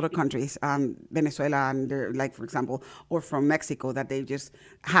a lot of countries, Venezuela, and they're like, for example, or from Mexico, that they just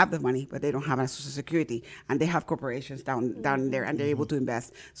have the money but they don't have a Social Security, and they have corporations down there, and they're able to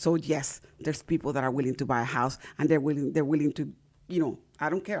invest. So yes, there's people that are willing to buy a house, and they're willing to, I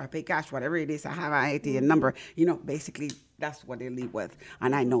don't care, I pay cash, whatever it is, I have an ATM number, basically. That's what they live with,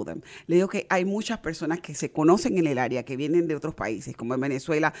 and I know them. Le digo que hay muchas personas que se conocen en el área, que vienen de otros países, como en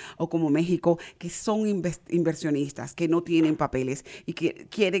Venezuela o como México, que son inversionistas, que no tienen papeles y que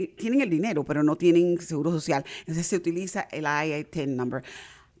tienen el dinero, pero no tienen seguro social. Entonces se utiliza el I-10 number.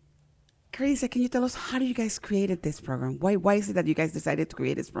 Carissa, can you tell us, how do you guys created this program? Why is it that you guys decided to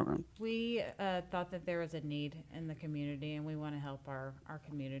create this program? We thought that there was a need in the community, and we want to help our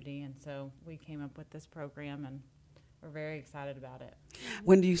community, and so we came up with this program, and we're very excited about it.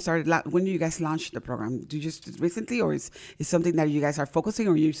 When do you guys launch the program? Do you just recently, or is something that you guys are focusing,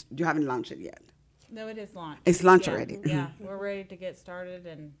 or you haven't launched it yet? No, it is launched. It's launched already. Yeah, we're ready to get started,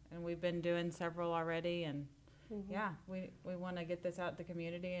 and we've been doing several already, and we want to get this out to the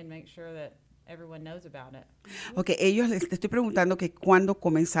community and make sure that everyone knows about it. Ok, ellos les te estoy preguntando que cuándo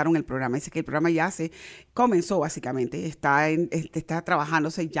comenzaron el programa. Dice que el programa ya comenzó básicamente. Está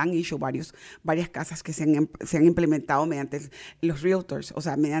trabajándose, ya han hecho varias casas que se han implementado mediante los realtors, o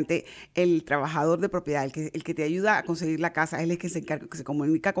sea, mediante el trabajador de propiedad, el que te ayuda a conseguir la casa, él es el que se encarga, que se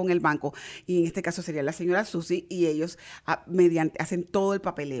comunica con el banco, y en este caso sería la señora Susi, y ellos hacen todo el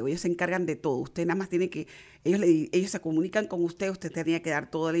papeleo, ellos se encargan de todo. Usted nada más tiene que, ellos se comunican con usted tenía que dar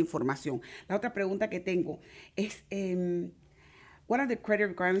toda la información. La otra pregunta que tengo es, what are the credit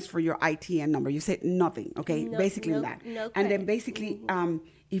requirements for your ITN number? You said nothing, okay? Basically that. No and then credit. basically,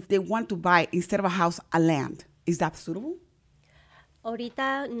 if they want to buy, instead of a house, a land, is that suitable?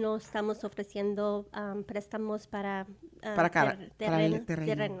 Ahorita no estamos ofreciendo préstamos para, Para el terreno.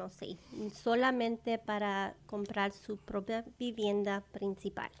 terreno, sí. Solamente para comprar su propia vivienda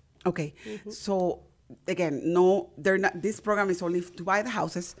principal. Okay, so again, no, they're not. This program is only to buy the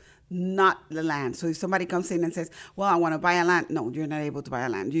houses, not the land. So if somebody comes in and says, "Well, I want to buy a land," no, you're not able to buy a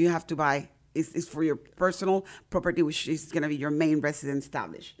land. You have to buy. It's for your personal property, which is going to be your main residence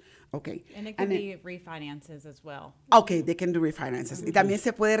established. Okay. And it can be refinances as well. Okay, they can do refinances. Y también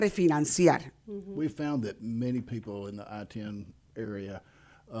se puede refinanciar. We found that many people in the I-10 area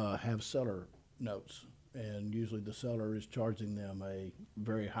have seller notes, and usually the seller is charging them a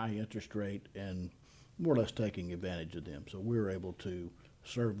very high interest rate and more or less taking advantage of them. So we're able to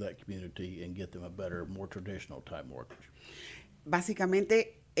serve that community and get them a better, more traditional type mortgage.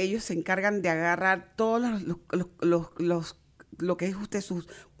 Básicamente, ellos se encargan de agarrar todos lo que es usted sus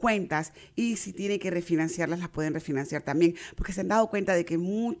cuentas, y si tiene que refinanciarlas, las pueden refinanciar también, porque se han dado cuenta de que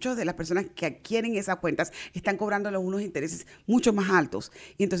muchas de las personas que adquieren esas cuentas están cobrando unos intereses mucho más altos.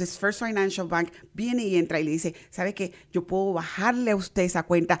 Y entonces First Financial Bank viene y entra y le dice, ¿sabe qué? Yo puedo bajarle a usted esa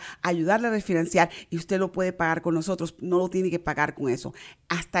cuenta, ayudarle a refinanciar, y usted lo puede pagar con nosotros, no lo tiene que pagar con eso.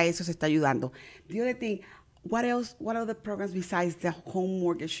 Hasta eso se está ayudando. The other thing, what other programs besides the home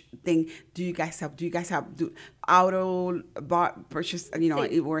mortgage thing do you guys have? Do you guys have auto purchase,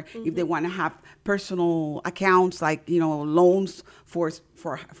 Sí. or if they want to have personal accounts, like, loans for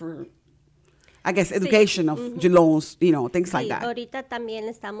I guess, education of your loans, things like Sí, that. ahorita también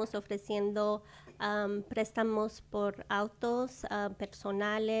estamos ofreciendo préstamos por autos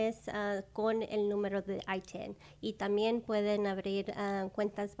personales con el número de ITIN, y también pueden abrir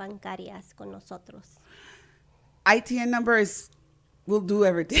cuentas bancarias con nosotros. ITN number will do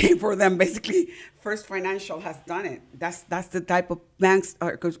everything for them. Basically, First Financial has done it. That's the type of banks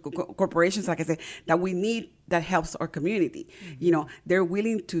or corporations, like I said, that we need, that helps our community. They're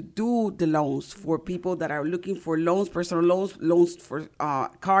willing to do the loans for people that are looking for loans, personal loans for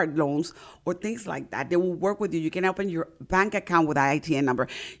card loans, or things like that. They will work with you. You can open your bank account with an ITN number.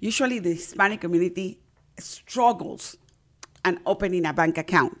 Usually, the Hispanic community struggles in opening a bank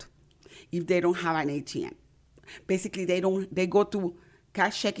account if they don't have an ATM. Basically, they go to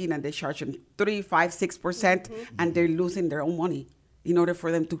cash checking and they charge them 3%, 5%, 6%, and they're losing their own money in order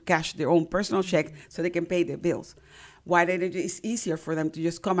for them to cash their own personal check so they can pay their bills. Why it's easier for them to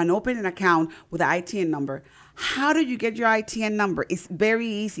just come and open an account with an ITN number. How do you get your ITN number? It's very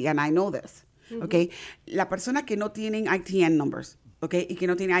easy, and I know this. Okay, la persona que no tienen ITN numbers, okay, y que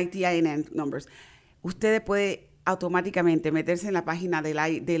no tienen ITIN numbers, usted puede automáticamente meterse en la página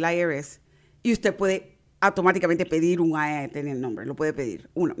del IRS y usted puede automáticamente pedir un ITIN number, lo puede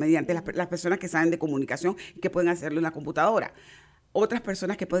pedir, mediante las personas que saben de comunicación y que pueden hacerlo en la computadora. Otras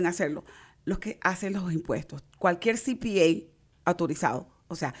personas que pueden hacerlo, los que hacen los impuestos. Cualquier CPA autorizado,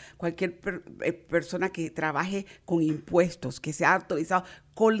 o sea, cualquier persona que trabaje con impuestos, que sea autorizado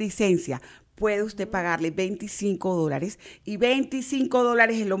con licencia, puede usted pagarle $25, y $25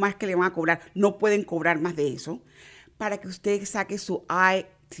 es lo más que le van a cobrar. No pueden cobrar más de eso, para que usted saque su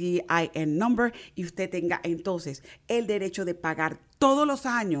ITIN number y usted tenga entonces el derecho de pagar todos los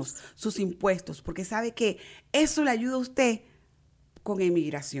años sus impuestos, porque sabe que eso le ayuda a usted con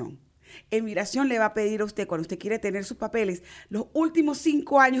emigración. Emigración le va a pedir a usted, cuando usted quiere tener sus papeles, los últimos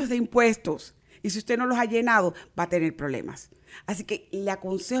 5 años de impuestos, y si usted no los ha llenado, va a tener problemas. Así que le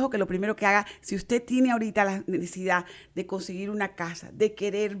aconsejo que lo primero que haga, si usted tiene ahorita la necesidad de conseguir una casa, de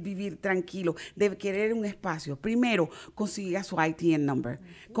querer vivir tranquilo, de querer un espacio, primero consiga su ITN number.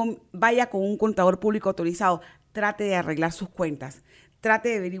 Vaya con un contador público autorizado, trate de arreglar sus cuentas,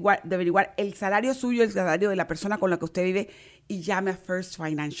 trate de averiguar el salario suyo, el salario de la persona con la que usted vive, y llame a First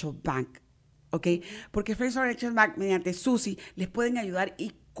Financial Bank, ¿ok? Porque First Financial Bank, mediante Susi, les pueden ayudar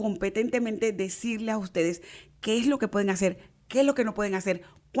y competentemente decirle a ustedes qué es lo que pueden hacer, qué es lo que no pueden hacer,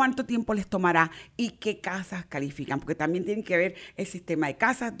 cuánto tiempo les tomará y qué casas califican, porque también tienen que ver el sistema de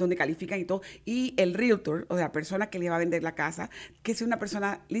casas, dónde califican y todo, y el realtor, o sea, la persona que le va a vender la casa, que sea una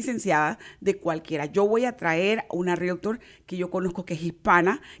persona licenciada de cualquiera. Yo voy a traer a una realtor que yo conozco que es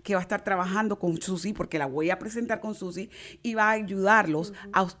hispana, que va a estar trabajando con Susi, porque la voy a presentar con Susi, y va a ayudarlos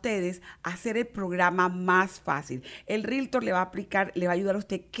a ustedes a hacer el programa más fácil. El realtor le va a aplicar, le va a ayudar a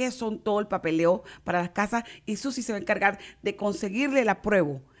usted qué son todo el papeleo para las casas, y Susi se va a encargar de conseguirle el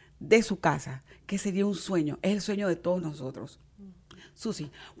apruebo de su casa, que sería un sueño, es el sueño de todos nosotros.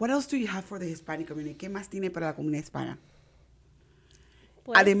 Susi, what else do you have for the Hispanic community? ¿Qué más tiene para la comunidad hispana?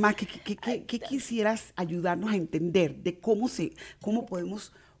 Pues, Además, ¿qué quisieras ayudarnos a entender de cómo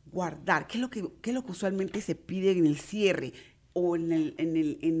podemos guardar? ¿Qué es lo que usualmente se pide en el cierre o en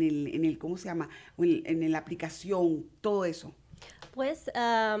el ¿cómo se llama? O en la aplicación, todo eso. Pues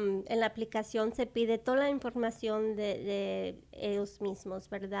en la aplicación se pide toda la información de ellos mismos,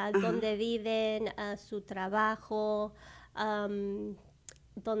 ¿verdad? Ajá. Dónde viven, su trabajo,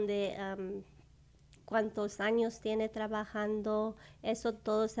 cuántos años tiene trabajando. Eso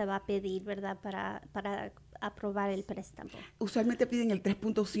todo se va a pedir, ¿verdad? Para aprobar el préstamo. ¿Usualmente piden el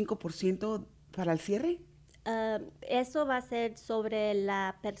 3.5% para el cierre? Eso va a ser sobre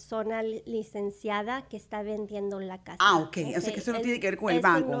la persona licenciada que está vendiendo la casa. Ah, ok. O sea que eso no tiene que ver con el eso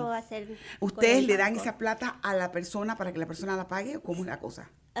banco. no va a ser con ¿Ustedes el le dan banco. esa plata a la persona para que la persona la pague o cómo es la cosa?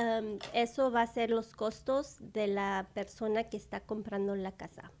 Eso va a ser los costos de la persona que está comprando la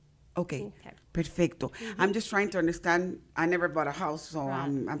casa. Okay, Okay. perfecto. I'm just trying to understand. I never bought a house, so Right.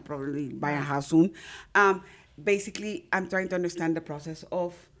 I'm probably buying a house soon. Basically, I'm trying to understand the process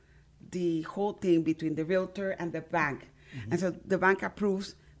of the whole thing between the realtor and the bank. And so the bank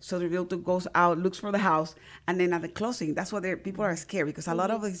approves, so the realtor goes out, looks for the house, and then at the closing, that's why people are scared, because a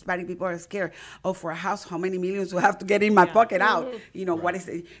lot of the Hispanic people are scared, oh, for a house, how many millions do I have to get in my pocket out? You know, what is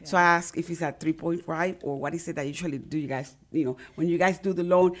it? So I ask if it's at 3.5, or what is it that usually do you guys, you know, when you guys do the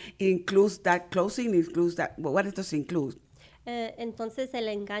loan, it includes that closing, it includes that, well, what does it include? Entonces el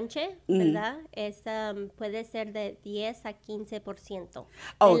enganche, ¿verdad? Puede ser de 10 a 15%.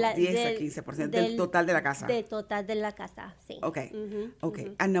 Oh, De la- 10 a 15% del total de la casa. Del total de la casa, sí. Okay, Ujú, okay.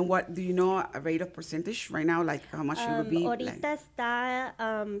 ujú. And then what, do you know a rate of percentage right now, like how much it would be? Ahorita está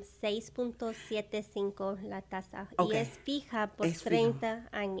 6.75 la tasa Okay. y es fija por Es fija. 30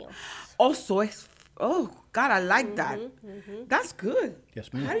 años. Also, oh, God, I like that. That's good.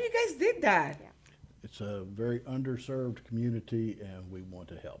 Yes, ma'am. How do you guys did that? It's a very underserved community, and we want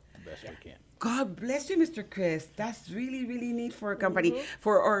to help the best we can. God bless you, Mr. Chris. That's really, really neat for a company,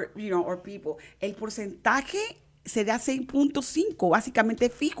 for our, you know, our people. El porcentaje será 6.5, básicamente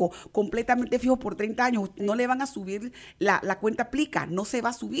fijo, completamente fijo por 30 años. No le van a subir la cuenta aplica, no se va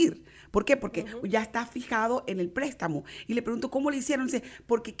a subir. ¿Por qué? Porque ya está fijado en el préstamo. Y le pregunto, ¿cómo le hicieron? Dice,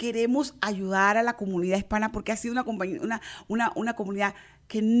 porque queremos ayudar a la comunidad hispana, porque ha sido una comunidad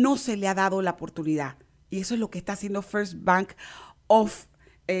que no se le ha dado la oportunidad. Y eso es lo que está haciendo First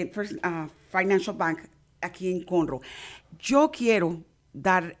Financial Bank aquí en Conroe. Yo quiero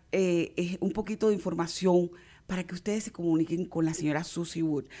dar un poquito de información para que ustedes se comuniquen con la señora Susie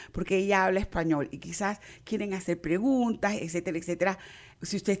Wood, porque ella habla español y quizás quieren hacer preguntas, etcétera, etcétera.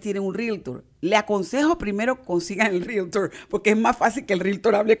 Si ustedes tienen un realtor, le aconsejo primero consigan el realtor, porque es más fácil que el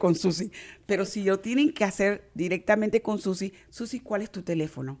realtor hable con Susie. Pero si lo tienen que hacer directamente con Susie, Susie, ¿cuál es tu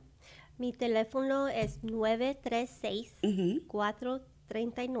teléfono? Mi teléfono es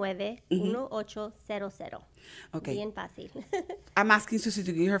 936-439-1800. Okay. Bien fácil. I'm asking Susie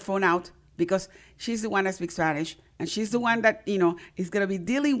to give her phone out because she's the one that speaks Spanish and she's the one that, you know, is going to be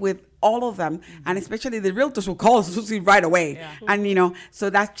dealing with all of them, and especially the realtors will call Susie right away. Yeah. And, you know,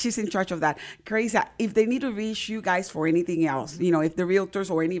 so that she's in charge of that. Carissa, if they need to reach you guys for anything else, you know, if the realtors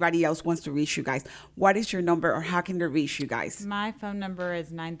or anybody else wants to reach you guys, what is your number or how can they reach you guys? My phone number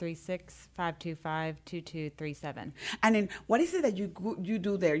is 936-525-2237. And then what is it that you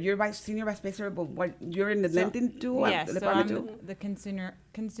do there? You're senior vice president, but what, you're in the lending too? Yes, so department I'm too? the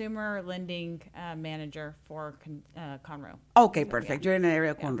consumer lending manager for Conroe. Okay, perfect. You're in the area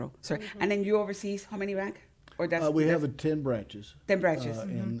of Conroe. Sorry. And then you oversees how many bank? Or that's, We have 10 branches. 10 branches.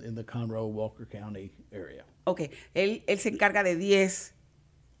 In the Conroe, Walker County area. Okay. Él se encarga de 10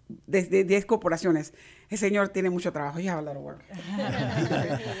 corporaciones. El señor tiene mucho trabajo. You have a lot of work.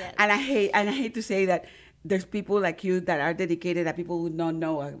 And I hate to say that there's people like you that are dedicated that people would not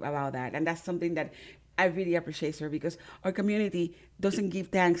know about that. And that's something that I really appreciate, sir, because our community doesn't give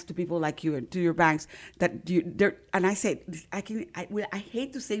thanks to people like you and to your banks that and I said, I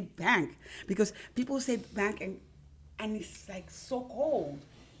hate to say bank because people say bank and it's like so cold.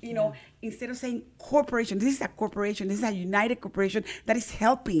 You know, instead of saying corporation, this is a corporation, this is a united corporation that is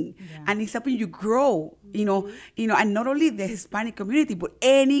helping and it's helping you grow, you know, and not only the Hispanic community, but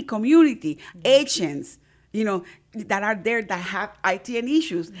any community, Asians, you know, that are there that have ITN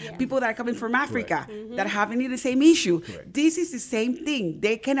issues, people that are coming from Africa that are having the same issue. Correct. This is the same thing.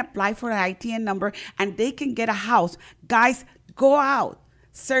 They can apply for an ITN number and they can get a house. Guys, go out,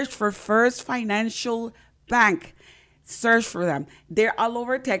 search for First Financial Bank. Search for them. They're all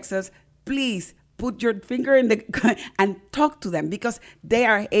over Texas. Please put your finger in the and talk to them because they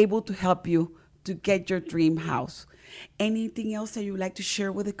are able to help you to get your dream house. Anything else that you would like to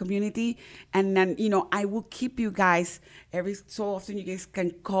share with the community? And then, you know, I will keep you guys every so often. You guys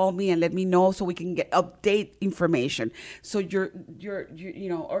can call me and let me know so we can get update information. So your you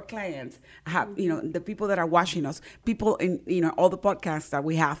know, our clients have, you know, the people that are watching us, people in, you know, all the podcasts that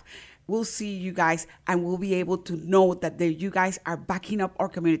we have. We'll see you guys and we'll be able to know that you guys are backing up our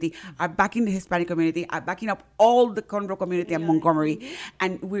community, are backing the Hispanic community, are backing up all the Conroe community in Montgomery.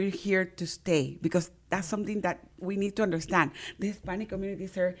 And we're here to stay because that's something that we need to understand. The Hispanic community,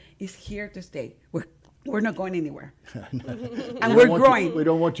 sir, is here to stay. We're not going anywhere. And we're growing. We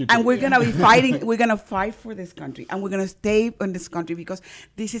don't want you to. And we're going to be fighting. We're going to fight for this country. And we're going to stay in this country because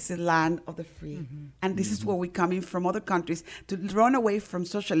this is the land of the free. And this is where we're coming from other countries to run away from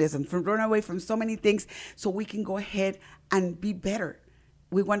socialism, from run away from so many things so we can go ahead and be better.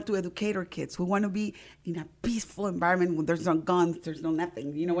 We want to educate our kids. We want to be in a peaceful environment where there's no guns, there's no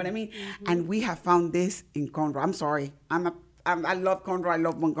nothing. You know what I mean? And we have found this in Conroe. I'm sorry. I love Conroe, I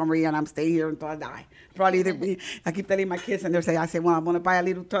love Montgomery, and I'm staying here until I die. Probably, I keep telling my kids, and I say, well, I'm going to buy a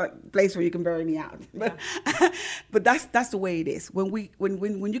little place where you can bury me out. But, but that's the way it is. When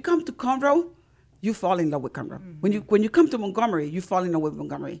you come to Conroe, you fall in love with Conroe. When you come to Montgomery, you fall in love with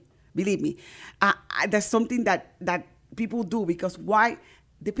Montgomery. Believe me, that's something that people do because why?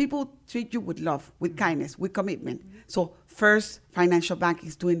 The people treat you with love, with kindness, with commitment. So First Financial Bank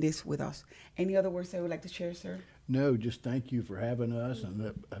is doing this with us. Any other words I would like to share, sir? No, just thank you for having us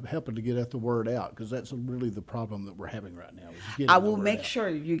and helping to get the word out because that's really the problem that we're having right now. I will make sure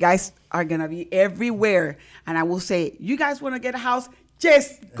you guys are going to be everywhere. And I will say, you guys want to get a house?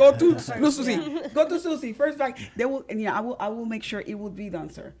 Just go to Susie. Go to Susie. First Bank. They will, and I will make sure it will be done,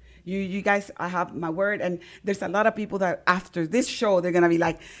 sir. You guys, I have my word, and there's a lot of people that after this show, they're going to be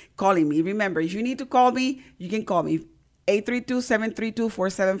like calling me. Remember, if you need to call me, you can call me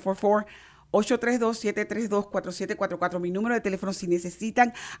 832-732-4744. 832-732-4744, mi número de teléfono si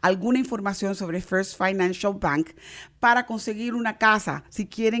necesitan alguna información sobre First Financial Bank para conseguir una casa, si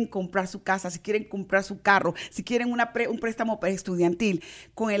quieren comprar su casa, si quieren comprar su carro, si quieren un préstamo estudiantil,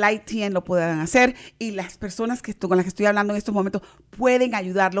 con el ITN lo pueden hacer y las personas con las que estoy hablando en estos momentos pueden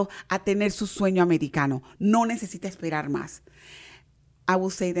ayudarlo a tener su sueño americano. No necesita esperar más. I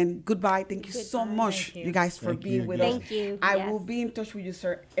will say then goodbye. Thank you so much, you guys, for being with us. Thank you. I will be in touch with you,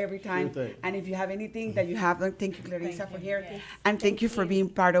 sir, every time. Sure thing. And if you have anything that you have, thank you, Clarissa, for here. And thank you for being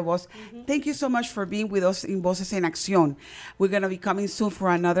part of us. Thank you so much for being with us in Voces en Acción. We're going to be coming soon for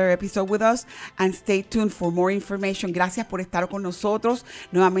another episode with us. And stay tuned for more information. Gracias por estar con nosotros.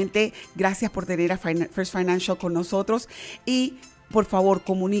 Nuevamente, gracias por tener a First Financial con nosotros. Y por favor,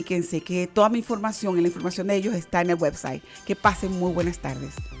 comuníquense que toda mi información y la información de ellos está en el website. Que pasen muy buenas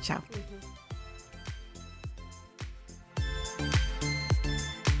tardes. Chao.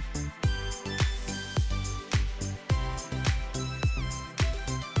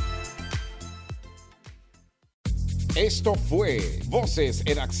 Esto fue Voces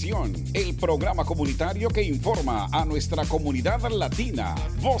en Acción, el programa comunitario que informa a nuestra comunidad latina.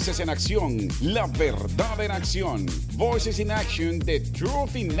 Voces en Acción, la verdad en acción. Voices in Action, the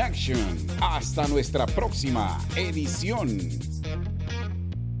truth in action. Hasta nuestra próxima edición.